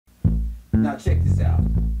Now check this out.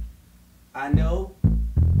 I know,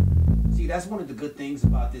 see, that's one of the good things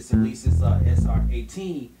about this Alesis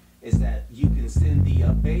SR-18 is that you can send the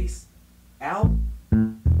bass out,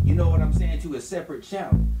 you know what I'm saying, to a separate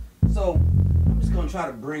channel. So I'm just gonna try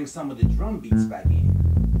to bring some of the drum beats back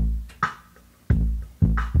in.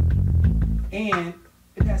 And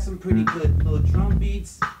it has some pretty good little drum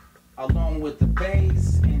beats along with the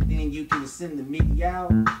bass, and then you can send the MIDI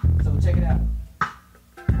out. So check it out.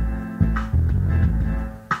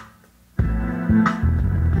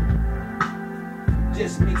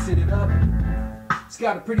 Just mixing it up. It's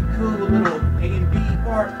got a pretty cool little A and B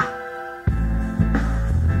part.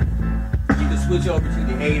 You can switch over to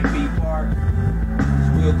the A and B part. It's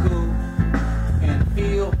real cool. And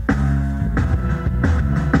feel.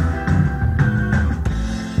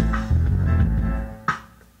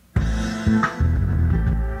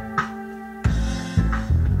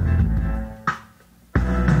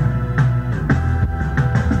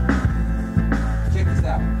 Check this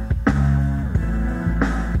out.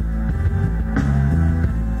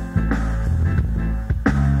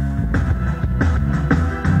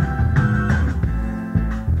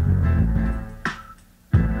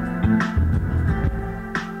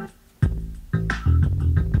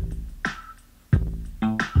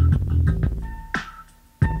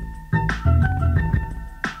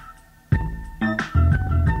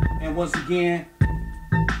 And once again,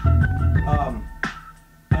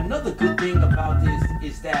 another good thing about this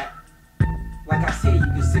is that, like I said, you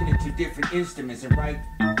can send it to different instruments. And right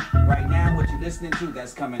now, what you're listening to,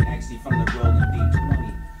 that's coming actually from the Roland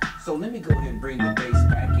D20. So let me go ahead and bring the bass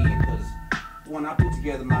back in, because when I put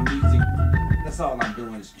together my music, that's all I'm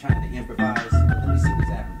doing is trying to improvise. But let me see what's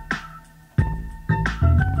happening.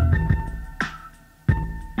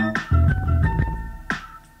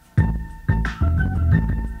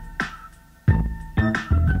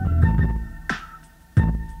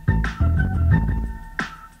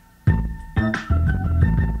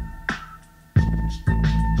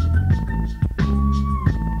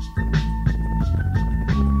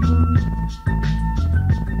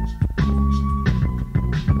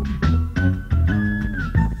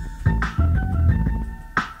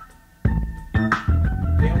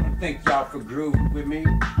 Thank y'all for grooving with me.